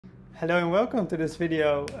Hello and welcome to this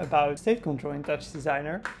video about state control in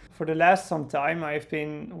TouchDesigner. For the last some time I've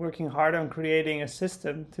been working hard on creating a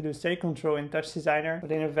system to do state control in TouchDesigner,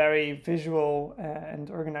 but in a very visual and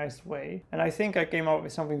organized way. And I think I came up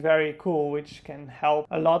with something very cool which can help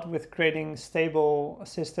a lot with creating stable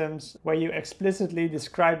systems where you explicitly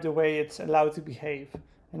describe the way it's allowed to behave.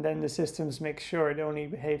 And then the systems make sure it only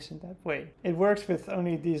behaves in that way. It works with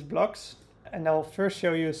only these blocks, and I'll first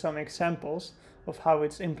show you some examples of how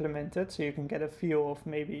it's implemented so you can get a feel of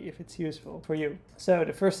maybe if it's useful for you. So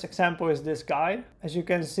the first example is this guy. As you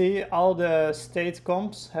can see, all the state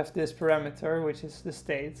comps have this parameter, which is the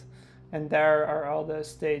state, and there are all the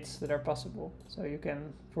states that are possible. So you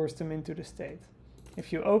can force them into the state.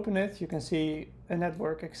 If you open it, you can see a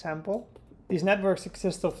network example. These networks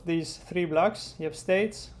exist of these three blocks. You have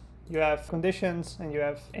states, you have conditions, and you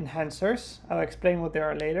have enhancers. I'll explain what they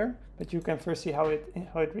are later, but you can first see how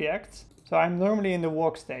it reacts. So I'm normally in the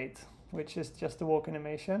walk state, which is just the walk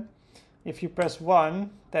animation. If you press 1,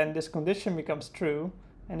 then this condition becomes true,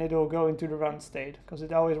 and it will go into the run state, because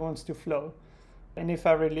it always wants to flow. And if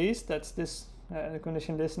I release, that's this the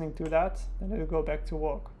condition listening to that, then it will go back to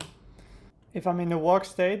walk. If I'm in the walk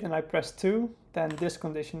state and I press 2, then this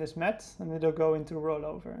condition is met, and it'll go into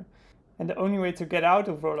rollover. And the only way to get out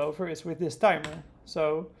of rollover is with this timer.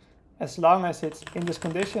 So as long as it's in this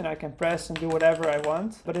condition, I can press and do whatever I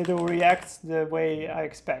want, but it will react the way I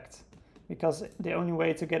expect, because the only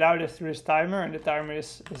way to get out is through this timer, and the timer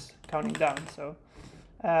is counting down. So,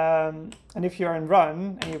 and if you're in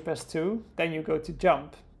run and you press 2, then you go to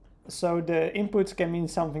jump. So the inputs can mean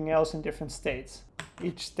something else in different states.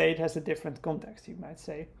 Each state has a different context, you might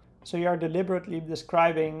say. So you are deliberately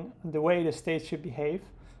describing the way the state should behave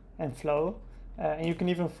and flow. And you can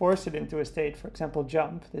even force it into a state, for example,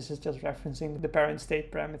 jump. This is just referencing the parent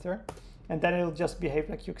state parameter. And then it'll just behave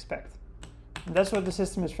like you expect. And that's what the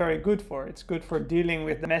system is very good for. It's good for dealing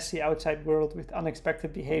with the messy outside world with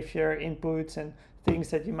unexpected behavior, inputs, and things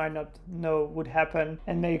that you might not know would happen,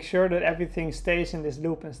 and make sure that everything stays in this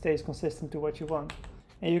loop and stays consistent to what you want.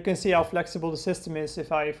 And you can see how flexible the system is.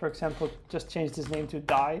 If I, for example, just change this name to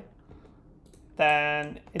die,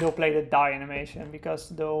 then it'll play the die animation, because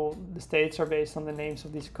the states are based on the names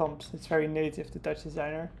of these comps. It's very native to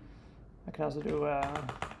TouchDesigner. I can also do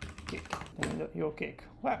kick, then you'll kick.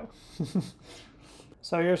 Wow.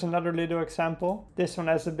 So here's another little example. This one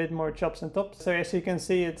has a bit more chops and tops. So as you can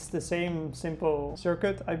see, it's the same simple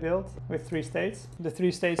circuit I built with 3 states. The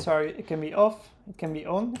 3 states are, it can be off, it can be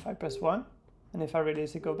on if I press 1, and if I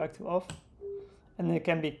release it, go back to off. And it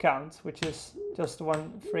can be count, which is just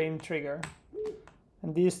 1 frame trigger.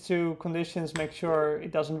 And these 2 conditions make sure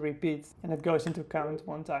it doesn't repeat, and it goes into count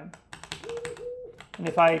 1 time. And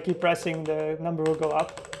if I keep pressing, the number will go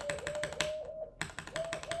up.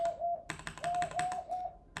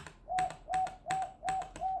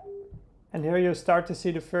 And here you start to see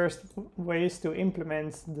the first ways to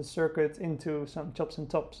implement the circuit into some chops and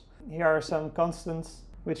tops. Here are some constants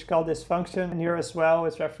which call this function, and here as well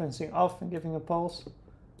it's referencing off and giving a pulse.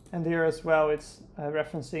 And here as well it's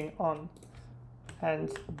referencing on.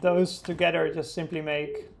 And those together just simply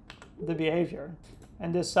make the behavior.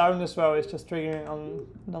 And this sound as well is just triggering on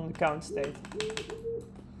the count state.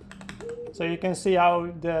 So you can see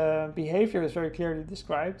how the behavior is very clearly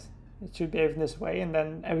described. It should behave in this way, and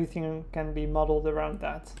then everything can be modeled around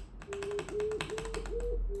that.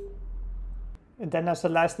 And then as the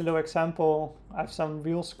last little example, I have some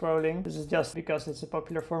wheel scrolling. This is just because it's a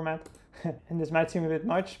popular format. And this might seem a bit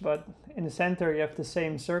much, but in the center you have the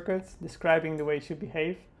same circuit describing the way it should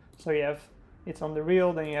behave. So you have, it's on the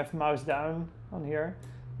reel, then you have mouse down on here,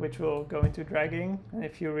 which will go into dragging. And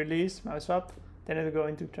if you release mouse up, then it will go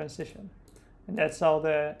into transition. And that's all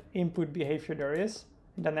the input behavior there is.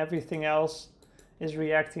 And then everything else is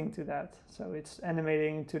reacting to that. So it's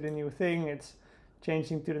animating to the new thing, it's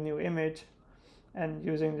changing to the new image, and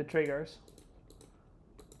using the triggers.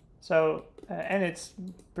 So, and it's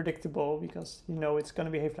predictable, because you know it's going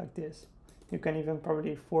to behave like this. You can even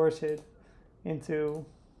probably force it into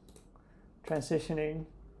transitioning.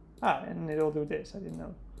 And it'll do this, I didn't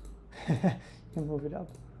know. You can move it up.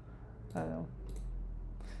 I don't know.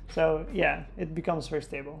 So yeah, it becomes very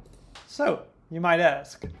stable. So, you might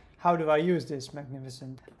ask, how do I use this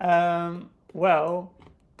magnificent? Well,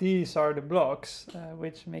 these are the blocks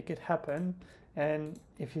which make it happen. And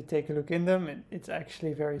if you take a look in them, it's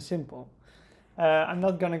actually very simple. I'm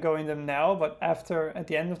not going to go in them now, but at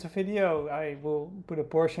the end of the video, I will put a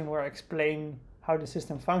portion where I explain how the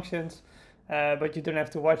system functions. But you don't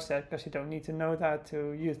have to watch that, because you don't need to know that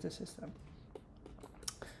to use the system.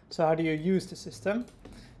 So how do you use the system?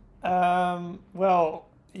 Well,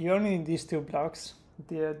 you only need these 2 blocks.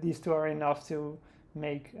 these two are enough to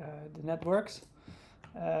make the networks.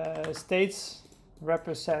 States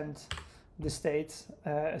represent the state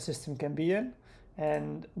a system can be in,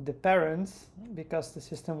 and the parent, because the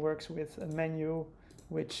system works with a menu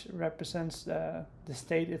which represents the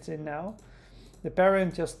state it's in now, the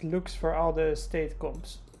parent just looks for all the state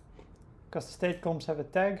comps, because the state comps have a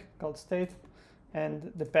tag called state,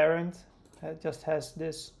 and the parent just has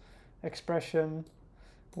this expression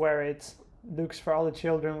where it looks for all the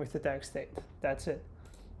children with the tag state. That's it.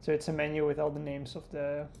 So it's a menu with all the names of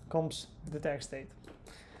the comps of the tag state.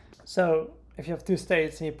 So if you have two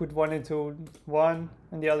states and you put one into one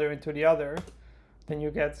and the other into the other, then you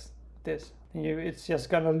get this. And it's just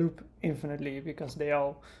gonna loop infinitely because they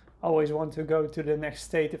all always want to go to the next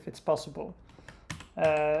state if it's possible.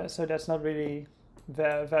 So that's not really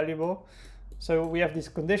valuable. So we have these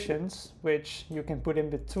conditions which you can put in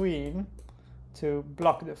between to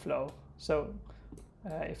block the flow. So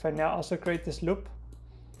if I now also create this loop,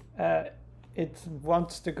 it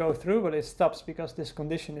wants to go through, but it stops because this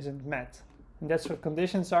condition isn't met. And that's what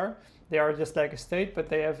conditions are. They are just like a state, but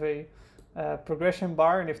they have a progression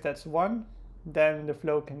bar, and if that's 1, then the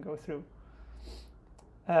flow can go through.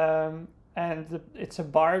 And it's a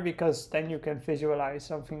bar because then you can visualize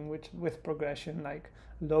something with progression, like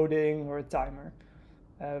loading or a timer.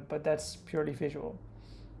 But that's purely visual.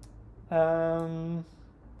 You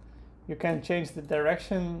can change the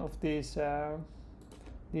direction of these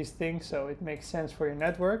things, so it makes sense for your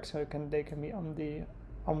network. So they can be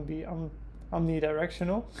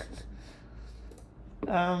omnidirectional.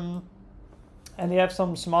 And they have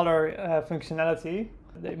some smaller functionality.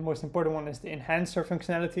 The most important one is the enhancer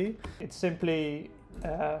functionality. It's simply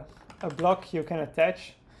a block you can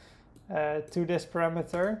attach to this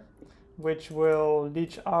parameter, which will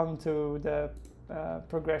leech on to the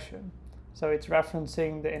progression. So it's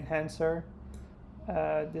referencing the enhancer,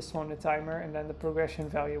 this one the timer, and then the progression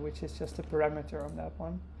value, which is just a parameter on that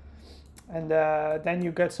one. And then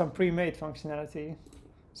you get some pre-made functionality.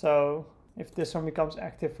 So if this one becomes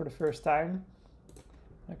active for the first time,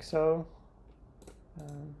 like so,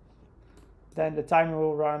 then the timer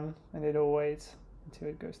will run and it'll wait until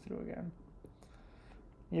it goes through again.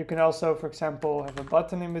 You can also, for example, have a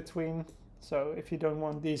button in between. So if you don't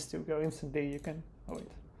want these to go instantly, you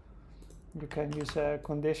can use a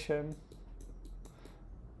condition,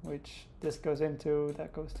 which this goes into,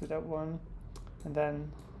 that goes to that one, and then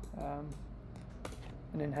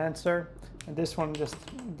an enhancer. And this one just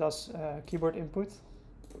does keyboard input.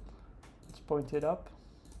 Let's point it up.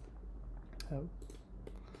 Oh.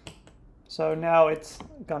 So now it's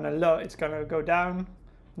gonna go down,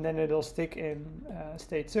 and then it'll stick in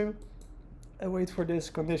state 2. And wait for this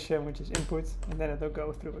condition, which is input, and then it'll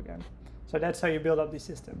go through again. So that's how you build up these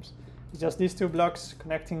systems. It's just these two blocks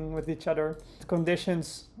connecting with each other.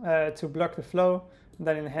 Conditions to block the flow, and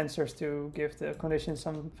then enhancers to give the condition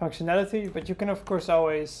some functionality. But you can of course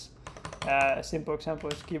always, a simple example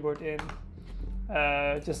is keyboard in,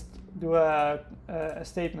 just do a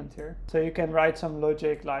statement here. So you can write some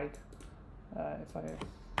logic like, if I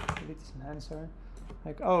delete this enhancer,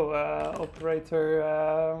 like, operator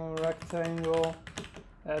rectangle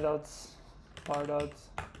dot bar dot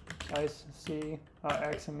size c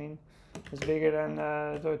x, I mean, is bigger than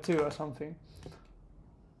 2 or something.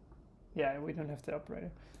 Yeah, we don't have the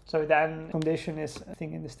operator. So then condition is a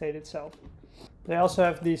thing in the state itself. They also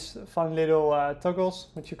have these fun little toggles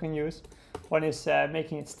which you can use. One is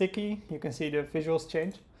making it sticky. You can see the visuals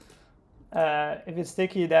change. If it's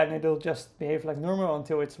sticky, then it'll just behave like normal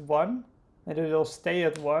until it's 1, and it'll stay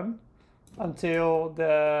at 1 until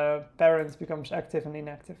the parent becomes active and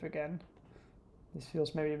inactive again. This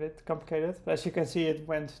feels maybe a bit complicated, but as you can see, it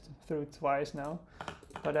went through twice now.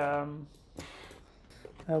 But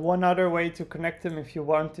one other way to connect them if you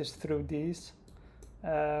want is through these.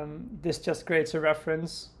 This just creates a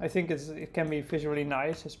reference. I think it can be visually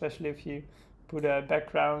nice, especially if you put a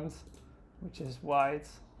background which is white.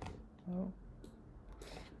 Oh.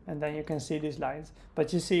 And then you can see these lines.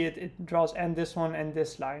 But you see it draws and this one and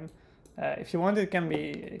this line. If you want, it can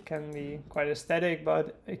be quite aesthetic,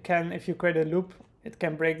 but it can, if you create a loop, it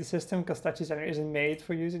can break the system because TouchDesigner isn't made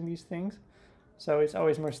for using these things. So it's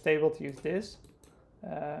always more stable to use this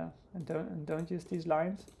and don't use these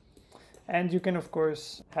lines. And you can of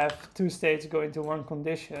course have two states go into one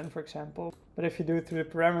condition, for example. But if you do it through the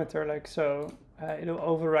parameter like so, it'll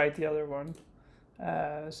override the other one.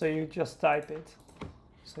 So you just type it.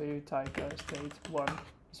 So you type state 1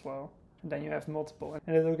 as well. And then you have multiple.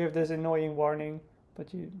 And it'll give this annoying warning,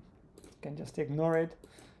 but you can just ignore it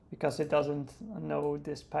because it doesn't know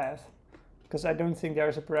this path. Because I don't think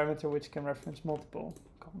there's a parameter which can reference multiple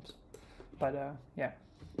comps. but yeah,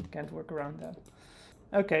 can't work around that.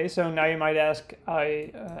 Okay, so now you might ask,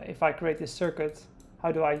 if I create this circuit,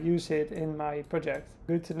 how do I use it in my project?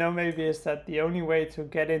 Good to know maybe is that the only way to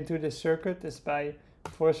get into the circuit is by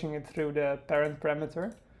forcing it through the parent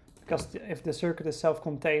parameter. Because if the circuit is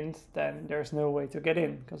self-contained, then there's no way to get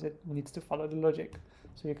in, because it needs to follow the logic.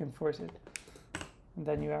 So you can force it, and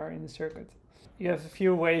then you are in the circuit. You have a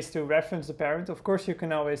few ways to reference the parent. Of course, you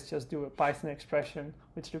can always just do a Python expression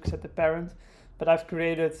which looks at the parent, but I've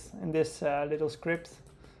created in this little script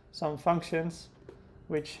some functions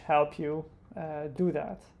which help you do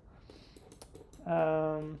that.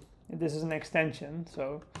 This is an extension,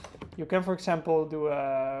 so you can, for example, do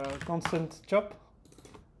a constant job,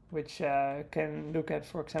 which can look at,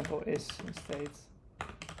 for example, is state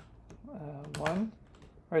 1,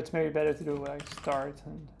 or it's maybe better to do like start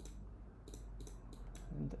and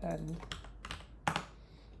end.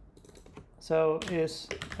 So is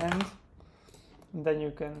end, and then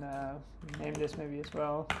you can name this maybe as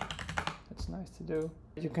well. That's nice to do.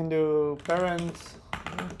 You can do parent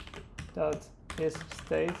dot is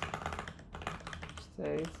state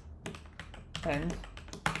end,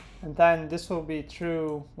 and then this will be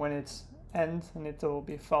true when it's end, and it will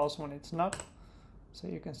be false when it's not. So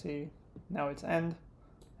you can see now it's end,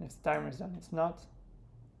 and if the timer is done, it's not.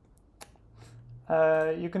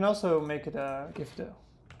 You can also make it give the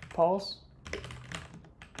pulse,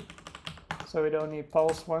 so it only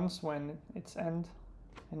pulse once when it's end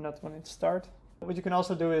and not when it's start. What you can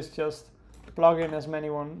also do is just plug in as many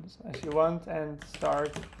ones as you want and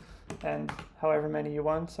start and however many you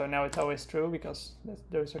want. So now it's always true because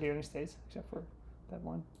those are the only states except for that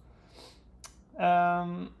one.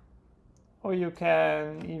 Or you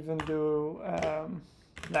can even do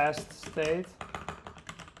last state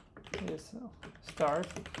is start.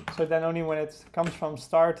 So then only when it comes from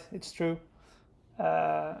start it's true,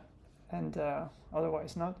 and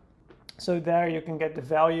otherwise not. So there you can get the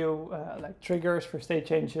value like triggers for state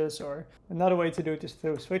changes, or another way to do it is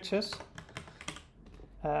through switches.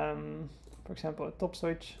 For example, a top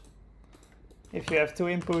switch. If you have two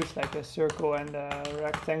inputs like a circle and a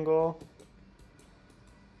rectangle,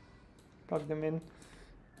 plug them in,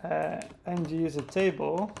 and you use a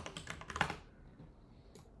table,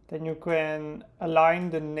 then you can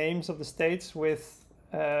align the names of the states with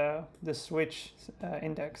the switch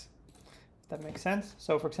index. That makes sense.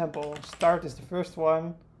 So for example, start is the first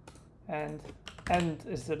one and end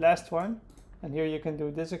is the last one, and here you can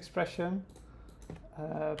do this expression,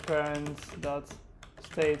 parent dot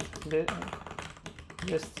state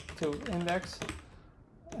list to index,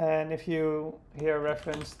 and if you here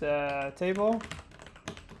reference the table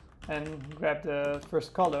and grab the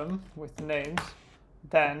first column with the names,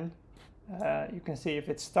 then you can see if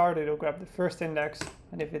it's start, it'll grab the first index,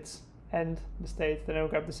 and if it's end the state, then it'll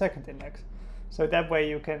grab the second index. So that way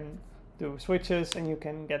you can do switches and you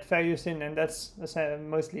can get values in, and that's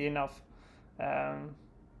mostly enough. And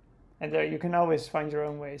there you can always find your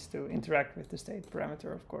own ways to interact with the state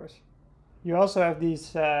parameter, of course. You also have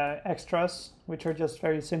these extras, which are just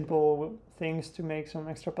very simple things to make some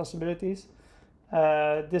extra possibilities.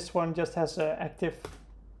 This one just has an active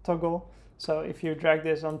toggle. So if you drag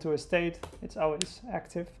this onto a state, it's always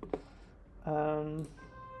active.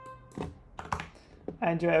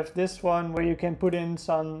 And you have this one where you can put in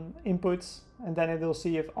some inputs, and then it will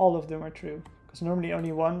see if all of them are true. Because normally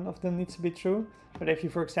only one of them needs to be true. But if you,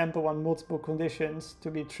 for example, want multiple conditions to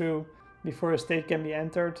be true before a state can be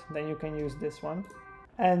entered, then you can use this one.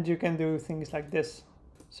 And you can do things like this.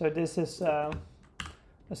 So this is a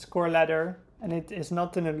score ladder, and it is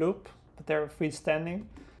not in a loop, but they're freestanding.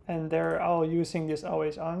 And they're all using this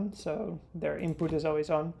always on, so their input is always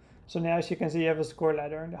on. So now, as you can see, you have a score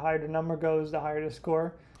ladder. The higher the number goes, the higher the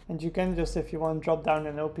score. And you can just, if you want, drop down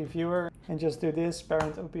an OP viewer and just do this,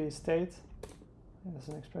 parent OP state. And that's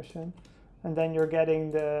an expression. And then you're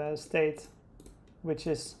getting the state, which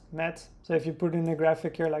is met. So if you put in a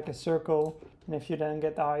graphic here like a circle, and if you then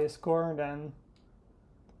get the highest score, then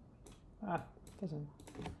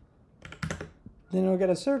then you'll get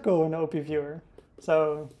a circle in the OP viewer.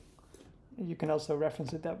 So you can also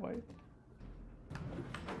reference it that way.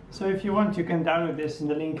 So if you want, you can download this in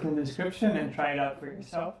the link in the description and try it out for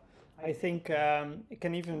yourself. I think it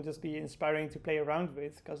can even just be inspiring to play around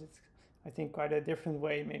with, because it's, I think, quite a different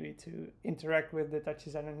way maybe to interact with the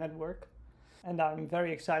TouchDesigner network. And I'm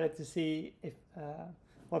very excited to see if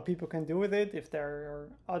what people can do with it, if there are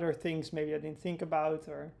other things maybe I didn't think about,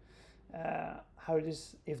 or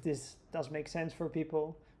if this does make sense for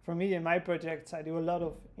people. For me, in my projects, I do a lot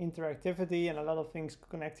of interactivity and a lot of things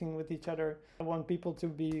connecting with each other. I want people to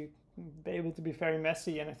be be able to be very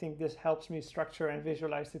messy, and I think this helps me structure and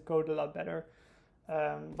visualize the code a lot better.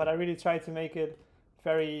 But I really try to make it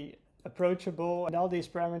very approachable, and all these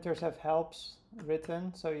parameters have helps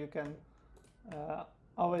written, so you can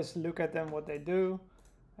always look at them, what they do,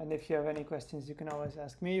 and if you have any questions you can always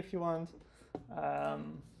ask me if you want.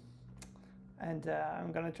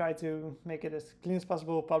 I'm gonna try to make it as clean as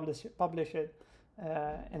possible, publish it,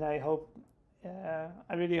 and I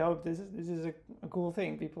really hope this is a cool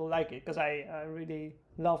thing. People like it, because I really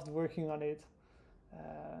loved working on it,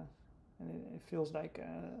 and it feels like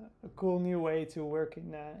a cool new way to work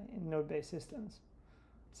in node-based systems.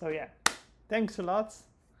 So yeah, thanks a lot,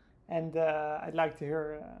 and I'd like to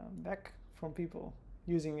hear back from people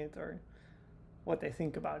using it or what they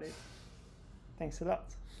think about it. Thanks a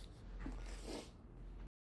lot.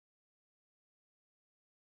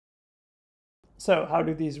 So how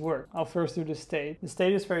do these work? I'll first do the state. The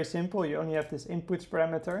state is very simple. You only have this inputs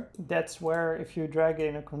parameter. That's where if you drag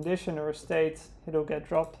in a condition or a state, it'll get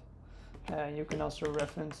dropped. You can also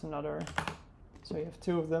reference another. So you have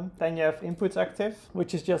two of them. Then you have inputs active,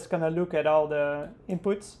 which is just gonna look at all the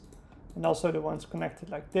inputs and also the ones connected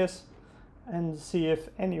like this and see if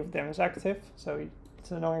any of them is active. So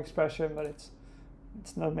it's a long expression, but it's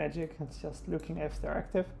not magic. It's just looking if they're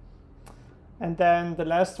active. And then the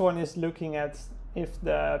last one is looking at if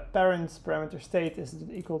the parent parameter state is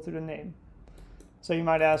equal to the name. So you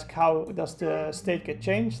might ask, how does the state get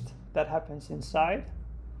changed? That happens inside.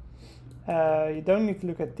 You don't need to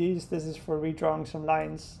look at these. This is for redrawing some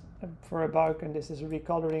lines for a bug, and this is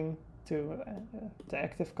recoloring to the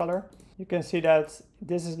active color. You can see that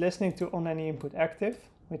this is listening to on any input active,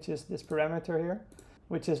 which is this parameter here,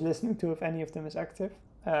 which is listening to if any of them is active.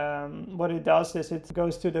 What it does is it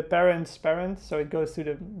goes to the parent's parent, so it goes to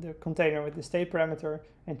the container with the state parameter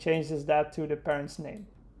and changes that to the parent's name.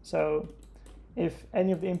 So if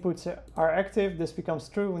any of the inputs are active, this becomes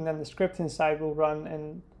true, and then the script inside will run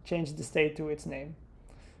and change the state to its name.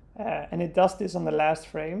 And it does this on the last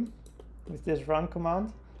frame with this run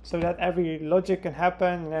command, so that every logic can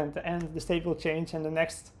happen, and at the end the state will change, and the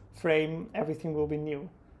next frame everything will be new.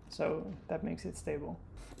 So that makes it stable.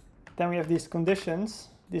 Then we have these conditions.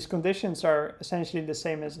 These conditions are essentially the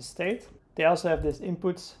same as a state. They also have this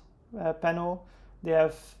inputs panel. They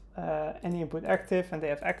have any input active and they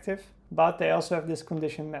have active, but they also have this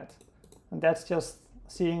condition met. And that's just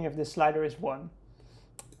seeing if this slider is 1.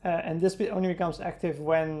 And this only becomes active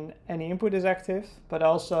when any input is active, but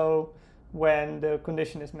also when the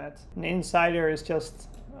condition is met. An insider is just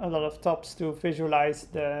a lot of tops to visualize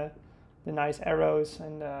the nice arrows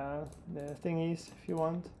and the thingies if you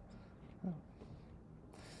want.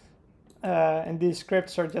 And these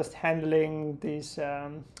scripts are just handling these,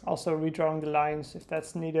 also redrawing the lines if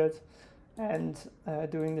that's needed, and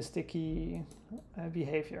doing the sticky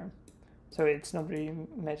behavior. So it's not really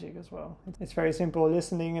magic as well. It's very simple,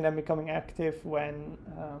 listening and then becoming active when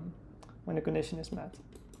the condition is met.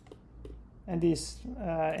 And these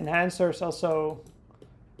enhancers also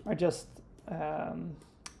are just,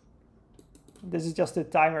 this is just a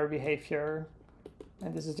timer behavior.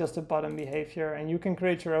 And this is just a button behavior, and you can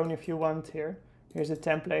create your own if you want here. Here's a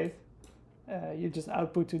template. You just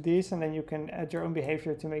output to these, and then you can add your own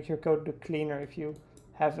behavior to make your code look cleaner. If you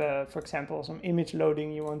have, for example, some image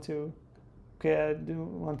loading you want to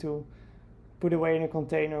put away in a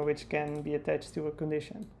container which can be attached to a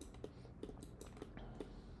condition.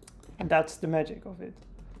 And that's the magic of it.